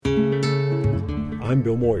I'm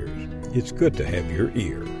Bill Moyers. It's good to have your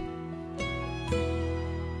ear.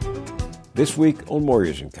 This week on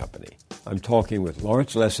Moyers & Company, I'm talking with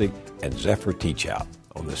Lawrence Lessig and Zephyr Teachout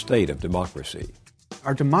on the state of democracy.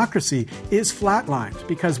 Our democracy is flatlined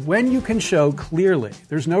because when you can show clearly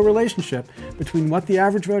there's no relationship between what the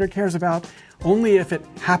average voter cares about, only if it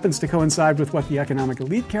happens to coincide with what the economic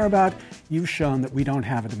elite care about, you've shown that we don't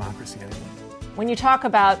have a democracy anymore. When you talk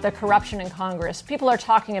about the corruption in Congress, people are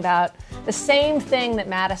talking about the same thing that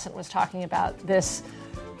Madison was talking about, this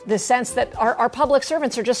sense that our public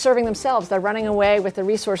servants are just serving themselves. They're running away with the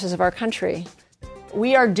resources of our country.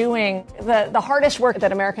 We are doing the hardest work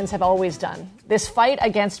that Americans have always done. This fight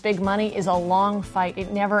against big money is a long fight.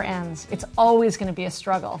 It never ends. It's always going to be a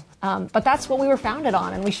struggle. But that's what we were founded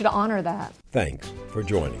on, and we should honor that. Thanks for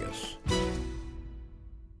joining us.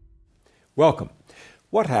 Welcome.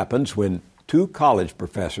 What happens when two college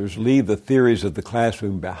professors leave the theories of the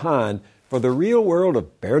classroom behind for the real world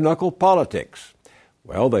of bare-knuckle politics?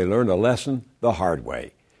 Well, they learned a lesson the hard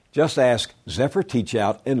way. Just ask Zephyr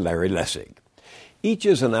Teachout and Larry Lessig. Each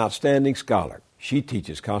is an outstanding scholar. She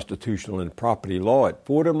teaches constitutional and property law at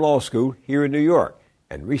Fordham Law School here in New York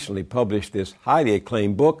and recently published this highly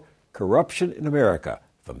acclaimed book, Corruption in America,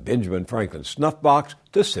 From Benjamin Franklin's Snuffbox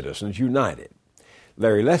to Citizens United.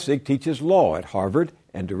 Larry Lessig teaches law at Harvard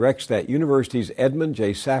and directs that university's Edmund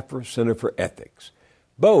J. Saffer Center for Ethics.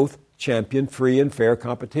 Both champion free and fair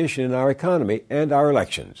competition in our economy and our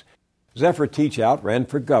elections. Zephyr Teachout ran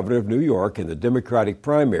for governor of New York in the Democratic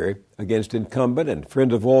primary against incumbent and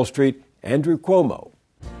friend of Wall Street, Andrew Cuomo.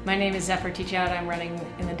 My name is Zephyr Teachout. I'm running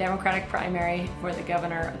in the Democratic primary for the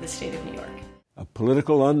governor of the state of New York. A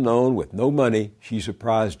political unknown with no money, she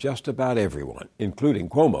surprised just about everyone, including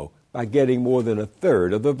Cuomo, by getting more than a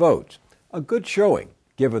third of the votes. A good showing,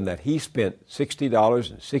 given that he spent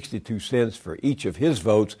 $60.62 for each of his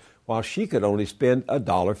votes, while she could only spend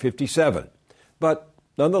 $1.57. But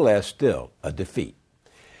nonetheless, still a defeat.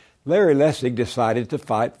 Larry Lessig decided to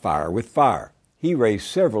fight fire with fire. He raised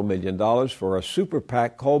several $1 million for a super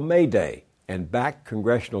PAC called Mayday and backed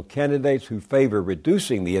congressional candidates who favor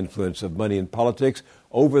reducing the influence of money in politics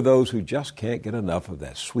over those who just can't get enough of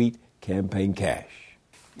that sweet campaign cash.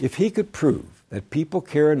 If he could prove that people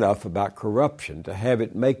care enough about corruption to have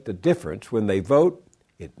it make the difference when they vote,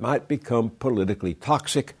 it might become politically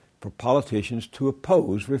toxic for politicians to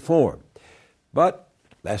oppose reform. But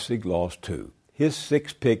Lessig lost too. His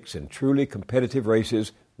 6 picks in truly competitive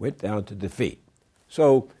races went down to defeat.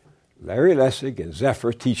 So Larry Lessig and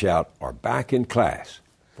Zephyr Teachout are back in class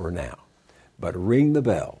for now. But ring the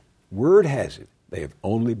bell. Word has it they have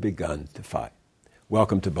only begun to fight.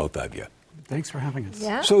 Welcome to both of you. Thanks for having us.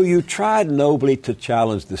 Yeah. So you tried nobly to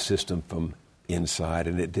challenge the system from inside,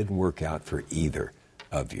 and it didn't work out for either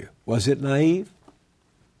of you. Was it naive?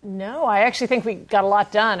 No, I actually think we got a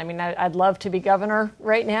lot done. I mean, I'd love to be governor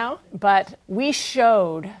right now, but we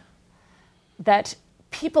showed that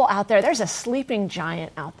people out there, there's a sleeping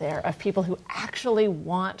giant out there of people who actually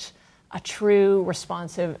want a true,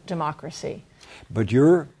 responsive democracy. But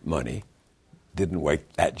your money didn't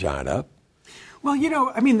wake that giant up. Well,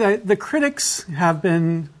 the critics have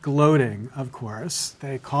been gloating, of course.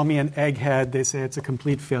 They call me an egghead. They say it's a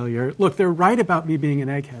complete failure. Look, they're right about me being an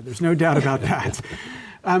egghead. There's no doubt about that.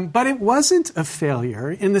 But it wasn't a failure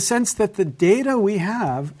in the sense that the data we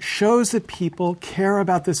have shows that people care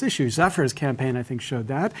about this issue. Zephyr's campaign, I think, showed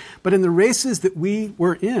that. But in the races that we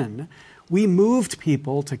were in, we moved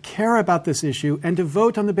people to care about this issue and to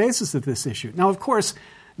vote on the basis of this issue. Now, of course,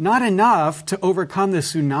 not enough to overcome the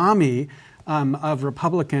tsunami of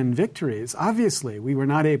Republican victories. Obviously, we were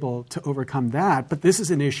not able to overcome that, but this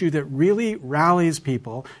is an issue that really rallies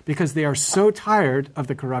people because they are so tired of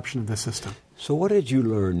the corruption of the system. So what did you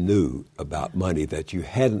learn new about money that you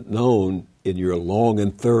hadn't known in your long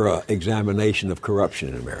and thorough examination of corruption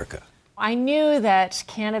in America? I knew that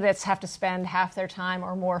candidates have to spend half their time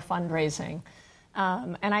or more fundraising,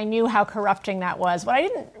 and I knew how corrupting that was. What I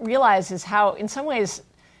didn't realize is how, in some ways,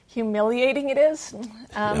 humiliating it is.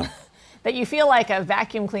 That you feel like a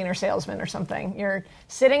vacuum cleaner salesman or something. You're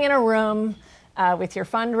sitting in a room with your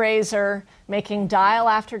fundraiser, making dial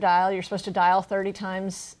after dial. You're supposed to dial 30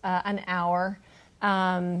 times an hour.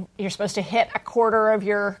 You're supposed to hit a quarter of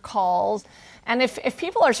your calls. And if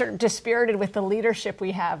people are sort of dispirited with the leadership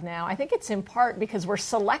we have now, I think it's in part because we're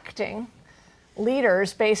selecting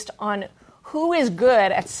leaders based on who is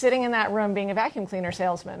good at sitting in that room being a vacuum cleaner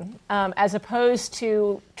salesman, as opposed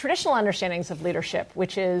to traditional understandings of leadership,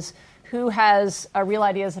 which is who has real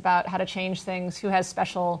ideas about how to change things, who has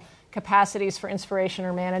special capacities for inspiration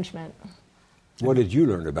or management. What did you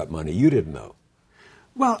learn about money you didn't know?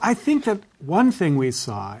 Well, I think that one thing we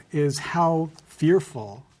saw is how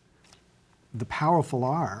fearful the powerful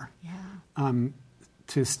are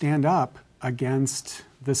to stand up against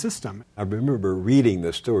the system. I remember reading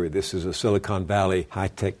the story. This is a Silicon Valley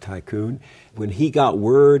high-tech tycoon. When he got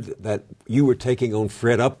word that you were taking on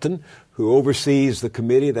Fred Upton, who oversees the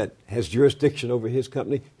committee that has jurisdiction over his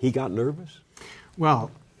company, he got nervous? Well,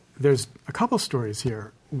 there's a couple stories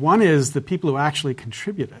here. One is the people who actually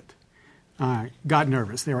contributed got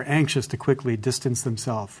nervous. They were anxious to quickly distance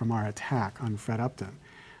themselves from our attack on Fred Upton.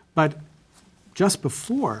 But just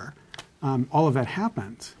before all of that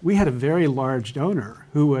happened, we had a very large donor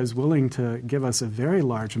who was willing to give us a very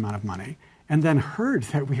large amount of money and then heard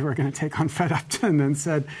that we were going to take on Fred Upton and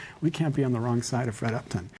said, we can't be on the wrong side of Fred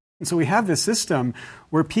Upton. And so we have this system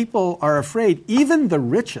where people are afraid, even the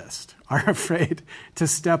richest are afraid to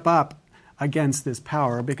step up against this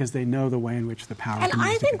power because they know the way in which the power and can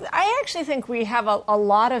I actually think we have a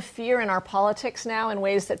lot of fear in our politics now in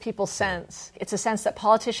ways that people sense. It's a sense that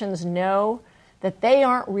politicians know that they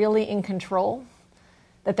aren't really in control,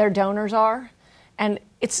 that their donors are. And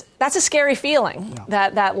that's a scary feeling,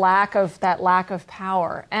 that lack of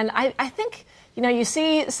power. And I think, you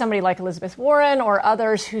see somebody like Elizabeth Warren or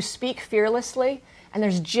others who speak fearlessly, and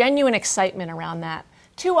there's genuine excitement around that.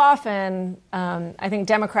 Too often, I think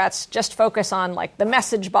Democrats just focus on the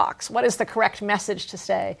message box. What is the correct message to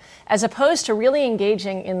say? As opposed to really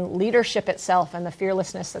engaging in leadership itself and the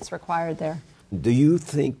fearlessness that's required there. Do you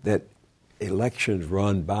think that elections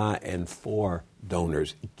run by and for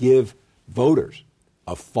donors give voters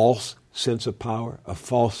a false sense of power, a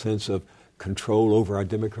false sense of control over our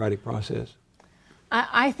democratic process?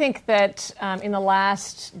 I think that in the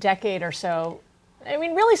last decade or so,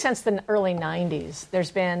 really since the early 90s,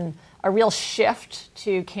 there's been a real shift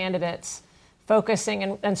to candidates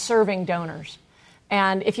focusing and serving donors.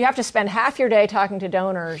 And if you have to spend half your day talking to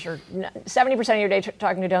donors or 70% of your day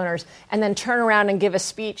talking to donors and then turn around and give a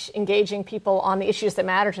speech engaging people on the issues that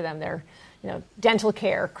matter to them, their dental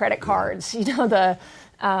care, credit cards, the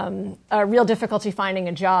real difficulty finding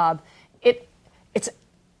a job,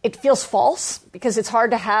 it feels false because it's hard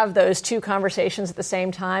to have those two conversations at the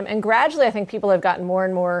same time. And gradually, I think people have gotten more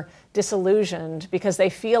and more disillusioned because they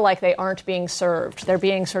feel like they aren't being served. They're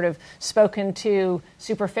being sort of spoken to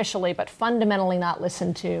superficially, but fundamentally not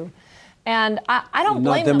listened to. And I don't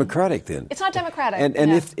blame them. Not democratic, then. It's not democratic.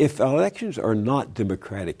 And if elections are not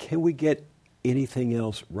democratic, can we get anything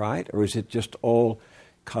else right, or is it just all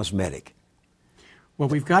cosmetic? Well,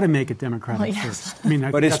 we've got to make it democratic first.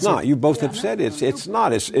 But it's not. You both have said it's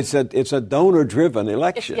not. It's a donor-driven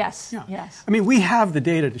election. Yes. We have the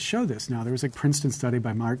data to show this now. There was a Princeton study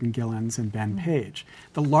by Martin Gillens and Ben Page,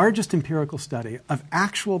 the largest empirical study of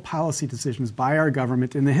actual policy decisions by our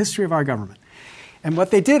government in the history of our government. And what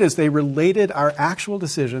they did is they related our actual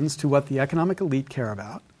decisions to what the economic elite care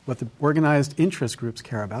about, what the organized interest groups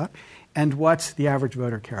care about, and what the average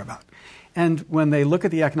voter care about. And when they look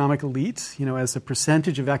at the economic elite, as the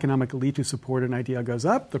percentage of economic elite who support an idea goes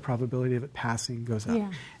up, the probability of it passing goes up.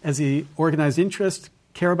 Yeah. As the organized interest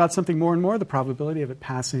care about something more and more, the probability of it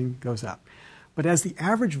passing goes up. But as the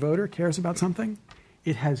average voter cares about something,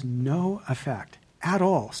 it has no effect at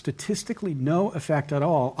all, statistically no effect at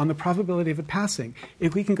all on the probability of it passing.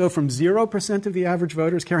 If we can go from 0% of the average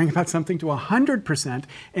voters caring about something to 100%,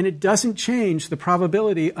 and it doesn't change the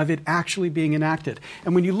probability of it actually being enacted.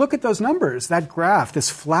 And when you look at those numbers, that graph,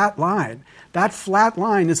 this flat line, that flat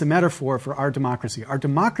line is a metaphor for our democracy. Our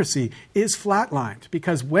democracy is flatlined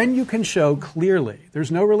because when you can show clearly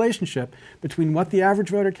there's no relationship between what the average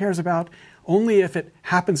voter cares about, only if it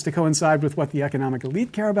happens to coincide with what the economic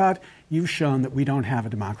elite care about, you've shown that we don't have a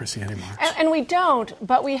democracy anymore. And we don't,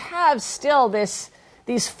 but we have still these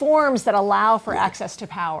forms that allow for access to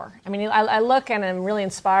power. I look and I'm really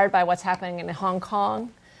inspired by what's happening in Hong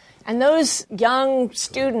Kong. And those young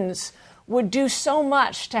students would do so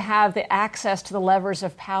much to have the access to the levers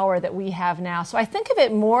of power that we have now. So I think of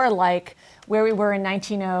it more like where we were in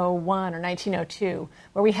 1901 or 1902,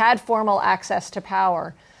 where we had formal access to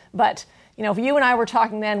power. But if you and I were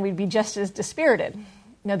talking then, we'd be just as dispirited.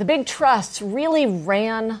 The big trusts really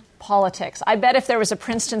ran politics. I bet if there was a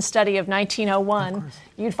Princeton study of 1901,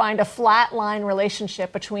 you'd find a flat line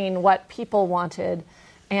relationship between what people wanted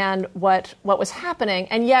and what was happening.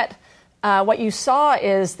 And yet, what you saw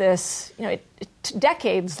is this,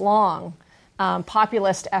 decades-long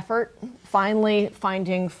populist effort finally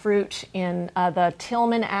finding fruit in the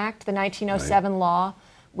Tillman Act, the 1907 law,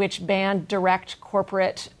 which banned direct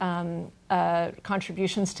corporate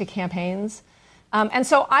contributions to campaigns. And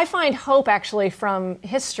so I find hope actually from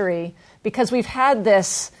history because we've had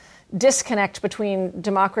this disconnect between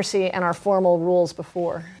democracy and our formal rules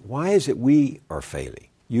before. Why is it we are failing?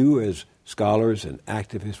 you as scholars and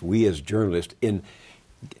activists, we as journalists, in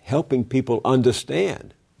helping people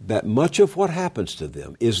understand that much of what happens to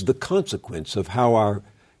them is the consequence of how our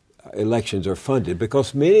elections are funded,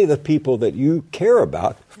 because many of the people that you care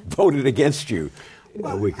about voted against you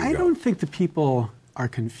a week ago. I don't think the people are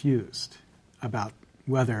confused about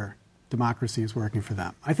whether democracy is working for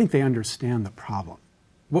them. I think they understand the problem.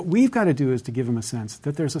 What we've got to do is to give them a sense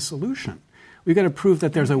that there's a solution. We've got to prove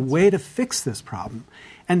that there's a way to fix this problem.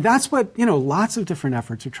 And that's what, lots of different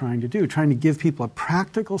efforts are trying to do, trying to give people a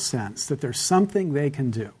practical sense that there's something they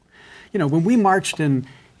can do. When we marched in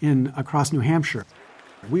across New Hampshire,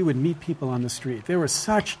 we would meet people on the street. There was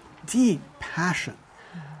such deep passion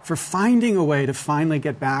for finding a way to finally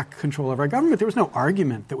get back control of our government. There was no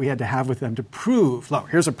argument that we had to have with them to prove, look,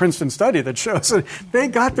 here's a Princeton study that shows it. They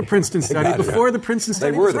got the Princeton study before the Princeton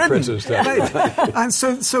study was written. They were the Princeton study.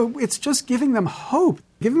 And so it's just giving them hope,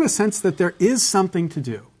 giving them a sense that there is something to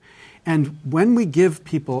do. And when we give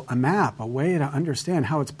people a map, a way to understand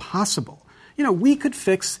how it's possible, we could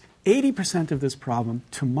fix 80% of this problem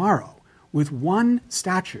tomorrow with one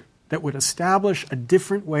statute that would establish a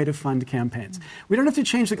different way to fund campaigns. We don't have to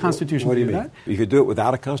change the Constitution to do that. You could do it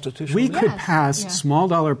without a Constitution? We could pass small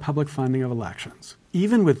dollar public funding of elections,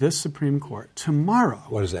 even with this Supreme Court, tomorrow.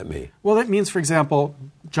 What does that mean? Well, that means, for example,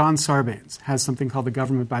 John Sarbanes has something called the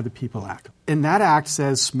Government by the People Act. And that act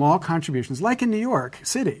says small contributions, like in New York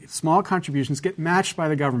City, small contributions get matched by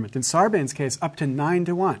the government. In Sarbanes' case, up to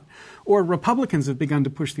 9-1. Or Republicans have begun to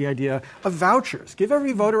push the idea of vouchers. Give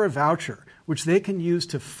every voter a voucher, which they can use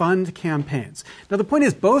to fund campaigns. Now, the point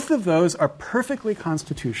is, both of those are perfectly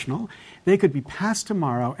constitutional. They could be passed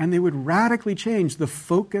tomorrow, and they would radically change the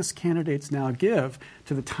focus candidates now give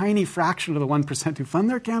to the tiny fraction of the 1% who fund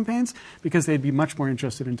their campaigns, because they'd be much more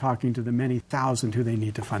interested in talking to the many thousand who they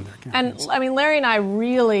need to fund their campaigns. And, Larry and I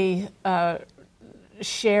really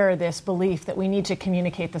share this belief that we need to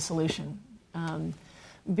communicate the solution.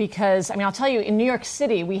 Because, I'll tell you, in New York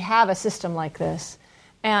City, we have a system like this.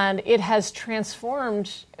 And it has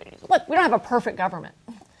transformed. Look, we don't have a perfect government,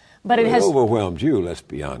 but it has overwhelmed you. Let's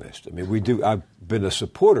be honest. We do. I've been a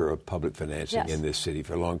supporter of public financing in this city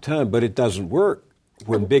for a long time, but it doesn't work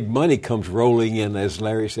when big money comes rolling in, as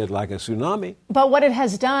Larry said, like a tsunami. But what it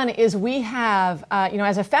has done is we have,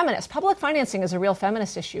 as a feminist, public financing is a real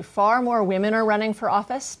feminist issue. Far more women are running for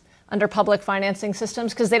office under public financing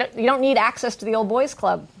systems because you don't need access to the old boys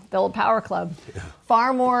club, the old power club. Yeah.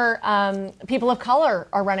 Far more people of color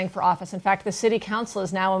are running for office. In fact, the city council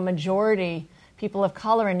is now a majority people of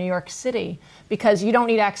color in New York City because you don't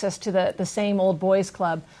need access to the same old boys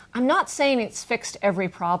club. I'm not saying it's fixed every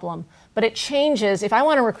problem, but it changes. If I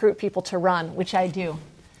want to recruit people to run, which I do,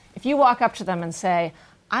 if you walk up to them and say,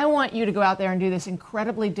 I want you to go out there and do this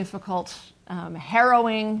incredibly difficult,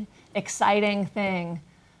 harrowing, exciting thing,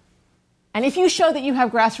 and if you show that you have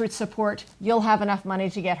grassroots support, you'll have enough money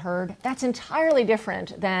to get heard. That's entirely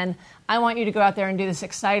different than, I want you to go out there and do this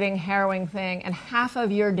exciting, harrowing thing, and half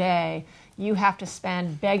of your day you have to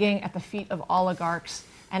spend begging at the feet of oligarchs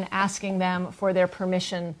and asking them for their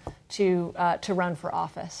permission to run for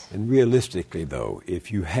office. And realistically, though,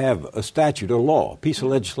 if you have a statute or law, a piece of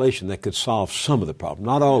legislation that could solve some of the problem,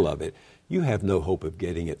 not all of it, you have no hope of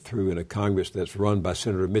getting it through in a Congress that's run by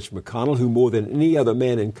Senator Mitch McConnell, who more than any other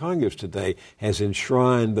man in Congress today has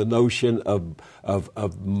enshrined the notion of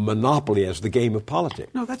monopoly as the game of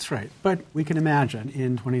politics. No, that's right. But we can imagine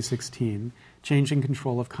in 2016 changing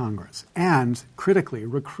control of Congress and, critically,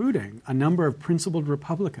 recruiting a number of principled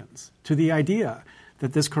Republicans to the idea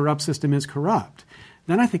that this corrupt system is corrupt.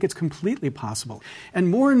 Then I think it's completely possible. And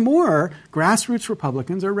more grassroots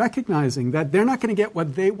Republicans are recognizing that they're not going to get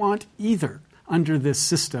what they want either under this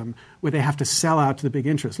system where they have to sell out to the big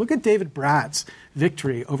interests. Look at David Bratt's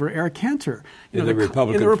victory over Eric Cantor. In the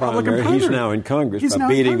Republican primary. He's now in Congress by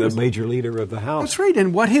beating the major leader of the House. That's right.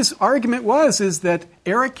 And what his argument was is that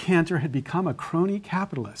Eric Cantor had become a crony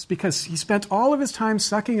capitalist because he spent all of his time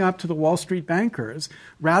sucking up to the Wall Street bankers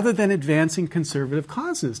rather than advancing conservative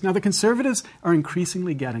causes. Now, the conservatives are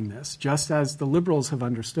increasingly getting this, just as the liberals have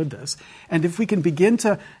understood this. And if we can begin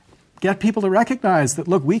to get people to recognize that,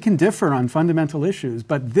 look, we can differ on fundamental issues,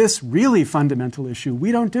 but this really fundamental issue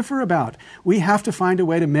we don't differ about. We have to find a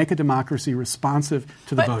way to make a democracy responsive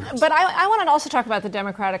to the voters. But I want to also talk about the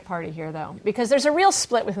Democratic Party here, though, because there's a real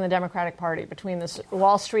split within the Democratic Party between this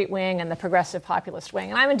Wall Street wing and the progressive populist wing.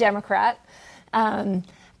 And I'm a Democrat.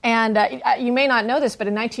 You may not know this, but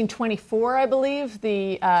in 1924, I believe,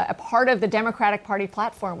 a part of the Democratic Party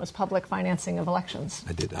platform was public financing of elections.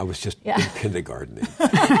 I did. I was just in kindergarten then.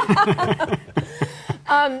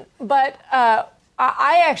 But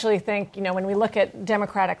I actually think, when we look at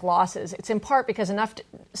Democratic losses, it's in part because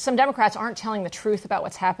some Democrats aren't telling the truth about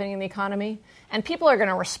what's happening in the economy, and people are going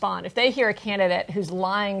to respond. If they hear a candidate who's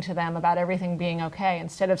lying to them about everything being okay,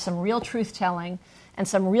 instead of some real truth-telling and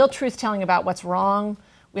some real truth-telling about what's wrong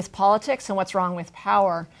with politics and what's wrong with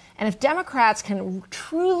power, and if Democrats can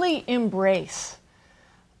truly embrace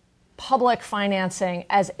public financing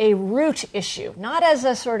as a root issue, not as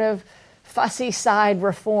a sort of fussy side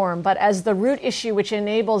reform, but as the root issue which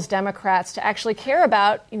enables Democrats to actually care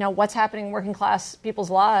about, what's happening in working class people's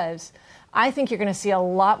lives, I think you're going to see a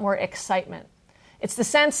lot more excitement. It's the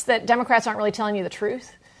sense that Democrats aren't really telling you the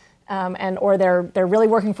truth, or they're really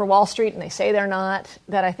working for Wall Street and they say they're not,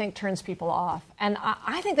 that I think turns people off. And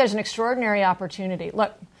I think there's an extraordinary opportunity.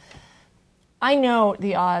 Look, I know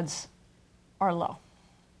the odds are low.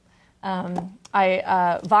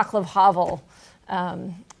 Václav Havel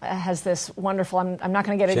has this wonderful, I'm not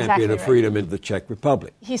going to get it exactly right. Champion of freedom in the Czech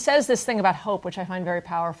Republic. He says this thing about hope, which I find very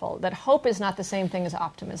powerful, that hope is not the same thing as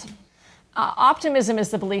optimism. Optimism is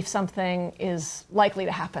the belief something is likely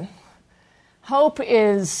to happen. Hope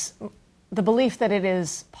is the belief that it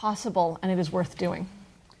is possible and it is worth doing.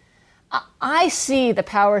 I see the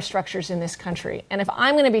power structures in this country, and if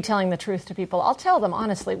I'm going to be telling the truth to people, I'll tell them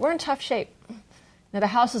honestly, we're in tough shape. Now, the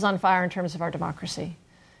house is on fire in terms of our democracy.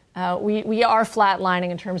 We are flatlining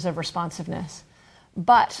in terms of responsiveness.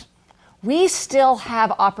 But we still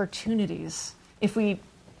have opportunities if we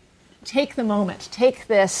take the moment, take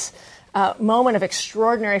this moment of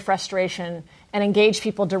extraordinary frustration and engage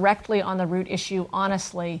people directly on the root issue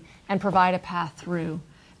honestly and provide a path through.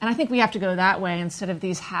 And I think we have to go that way instead of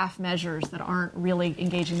these half measures that aren't really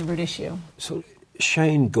engaging the root issue. So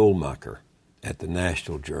Shane Goldmacher at the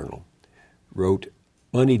National Journal wrote,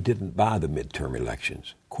 "Money didn't buy the midterm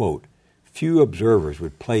elections." Quote, "Few observers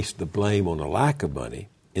would place the blame on a lack of money.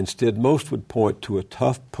 Instead, most would point to a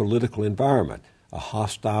tough political environment, a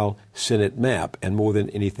hostile Senate map, and more than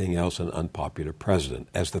anything else, an unpopular president,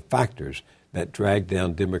 as the factors that dragged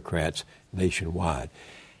down Democrats nationwide."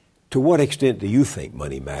 To what extent do you think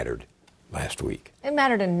money mattered last week? It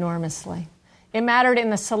mattered enormously. It mattered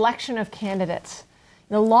in the selection of candidates.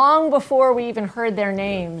 Long before we even heard their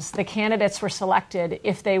names, the candidates were selected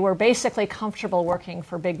if they were basically comfortable working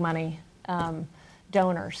for big money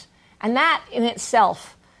donors. And that in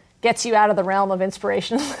itself gets you out of the realm of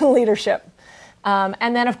inspirational leadership.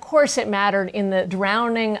 And then, of course, it mattered in the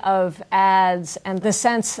drowning of ads and the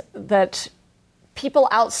sense that people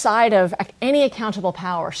outside of any accountable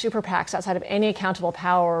power, super PACs outside of any accountable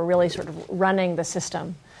power, are really sort of running the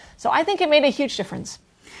system. So I think it made a huge difference.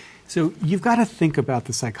 So you've got to think about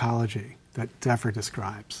the psychology that Zephyr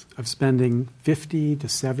describes of spending 50 to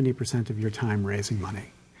 70% of your time raising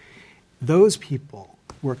money. Those people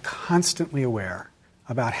were constantly aware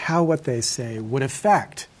about how what they say would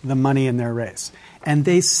affect the money in their race. And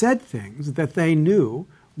they said things that they knew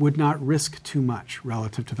would not risk too much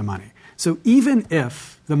relative to the money. So even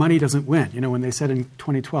if the money doesn't win, when they said in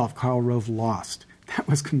 2012 Karl Rove lost, that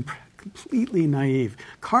was completely naive.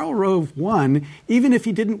 Karl Rove won even if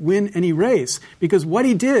he didn't win any race, because what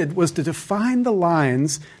he did was to define the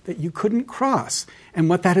lines that you couldn't cross. And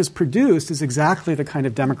what that has produced is exactly the kind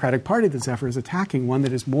of Democratic Party that Zephyr is attacking, one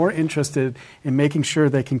that is more interested in making sure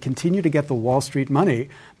they can continue to get the Wall Street money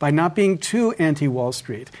by not being too anti-Wall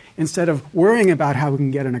Street, instead of worrying about how we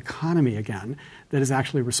can get an economy again that is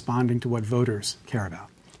actually responding to what voters care about.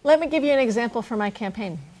 Let me give you an example from my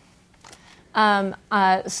campaign.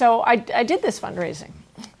 So I did this fundraising,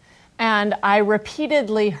 and I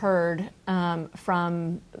repeatedly heard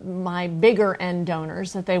from my bigger end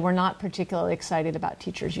donors that they were not particularly excited about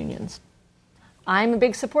teachers' unions. I'm a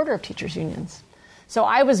big supporter of teachers' unions. So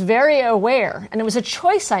I was very aware, and it was a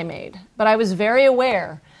choice I made, but I was very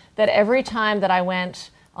aware that every time that I went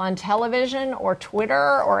on television or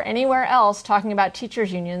Twitter or anywhere else talking about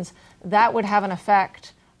teachers' unions, that would have an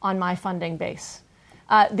effect on my funding base.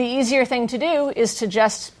 The easier thing to do is to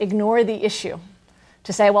just ignore the issue,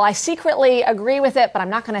 to say, well, I secretly agree with it, but I'm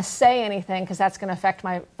not going to say anything because that's going to affect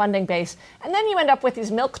my funding base. And then you end up with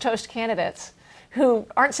these milquetoast candidates who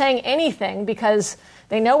aren't saying anything because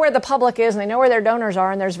they know where the public is and they know where their donors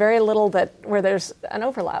are, and there's very little where there's an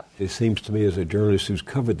overlap. It seems to me, as a journalist who's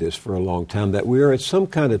covered this for a long time, that we are at some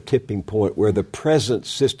kind of tipping point where the present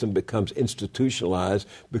system becomes institutionalized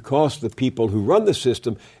because the people who run the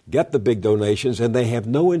system get the big donations and they have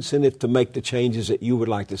no incentive to make the changes that you would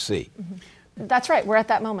like to see. Mm-hmm. That's right. We're at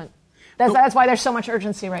that moment. That's why there's so much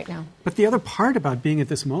urgency right now. But the other part about being at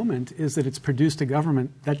this moment is that it's produced a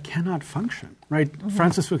government that cannot function, right? Mm-hmm.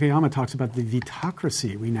 Francis Fukuyama talks about the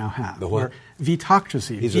vetocracy we now have. The what?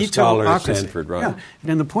 Vetocracy. He's a scholar at Stanford, right?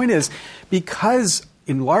 Yeah. And the point is, because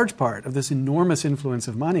in large part of this enormous influence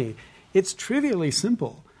of money, it's trivially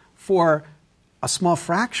simple for a small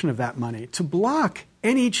fraction of that money to block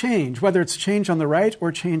any change, whether it's change on the right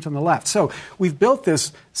or change on the left. So we've built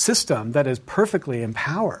this system that is perfectly in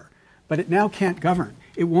power, but it now can't govern.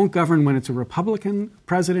 It won't govern when it's a Republican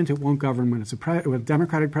president. It won't govern when it's a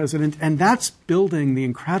Democratic president. And that's building the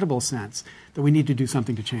incredible sense that we need to do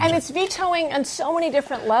something to change it. And it's vetoing on so many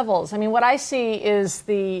different levels. I mean, what I see is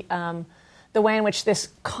the way in which this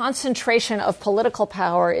concentration of political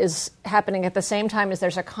power is happening at the same time as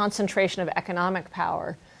there's a concentration of economic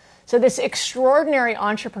power. So this extraordinary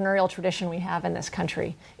entrepreneurial tradition we have in this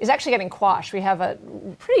country is actually getting quashed. We have a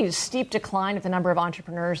pretty steep decline of the number of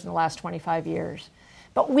entrepreneurs in the last 25 years.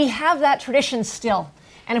 But we have that tradition still.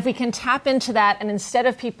 And if we can tap into that, and instead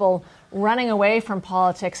of people running away from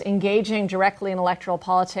politics, engaging directly in electoral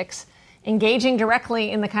politics, engaging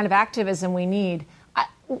directly in the kind of activism we need,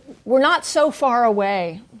 we're not so far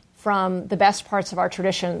away from the best parts of our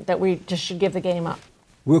tradition that we just should give the game up.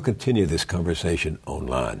 We'll continue this conversation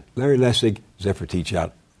online. Larry Lessig, Zephyr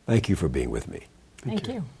Teachout, thank you for being with me. Thank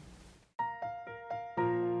you.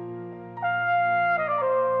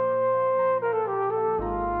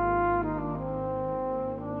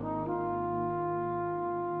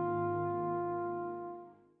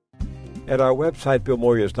 At our website,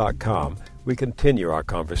 BillMoyers.com, we continue our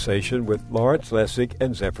conversation with Lawrence Lessig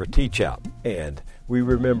and Zephyr Teachout. And we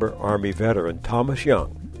remember Army veteran Thomas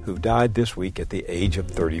Young, who died this week at the age of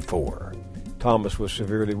 34. Thomas was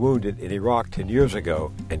severely wounded in Iraq 10 years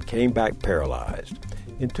ago and came back paralyzed.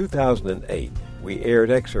 In 2008, we aired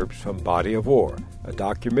excerpts from Body of War, a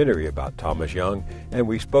documentary about Thomas Young, and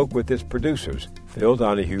we spoke with its producers, Phil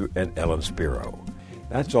Donahue and Ellen Spiro.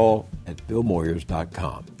 That's all at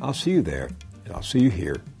BillMoyers.com. I'll see you there, and I'll see you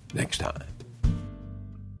here next time.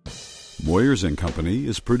 Moyers & Company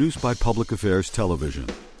is produced by Public Affairs Television.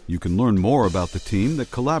 You can learn more about the team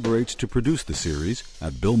that collaborates to produce the series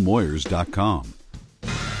at BillMoyers.com.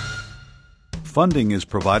 Funding is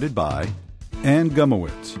provided by Ann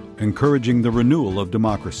Gumowitz, encouraging the renewal of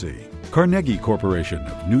democracy. Carnegie Corporation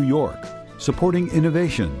of New York, supporting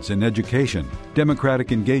innovations in education,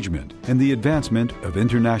 democratic engagement, and the advancement of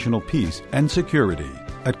international peace and security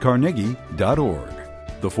at carnegie.org.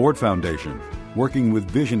 The Ford Foundation, working with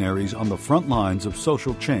visionaries on the front lines of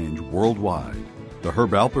social change worldwide. The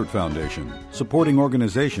Herb Alpert Foundation, supporting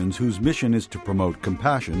organizations whose mission is to promote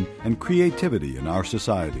compassion and creativity in our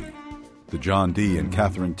society. The John D. and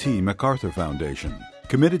Catherine T. MacArthur Foundation,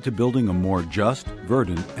 committed to building a more just,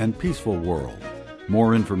 verdant, and peaceful world.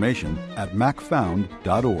 More information at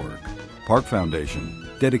macfound.org. Park Foundation,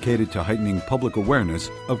 dedicated to heightening public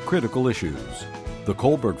awareness of critical issues. The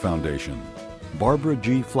Kohlberg Foundation, Barbara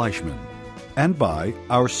G. Fleischman. And by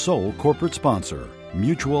our sole corporate sponsor,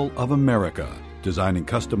 Mutual of America, designing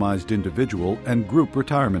customized individual and group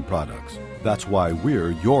retirement products. That's why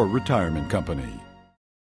we're your retirement company.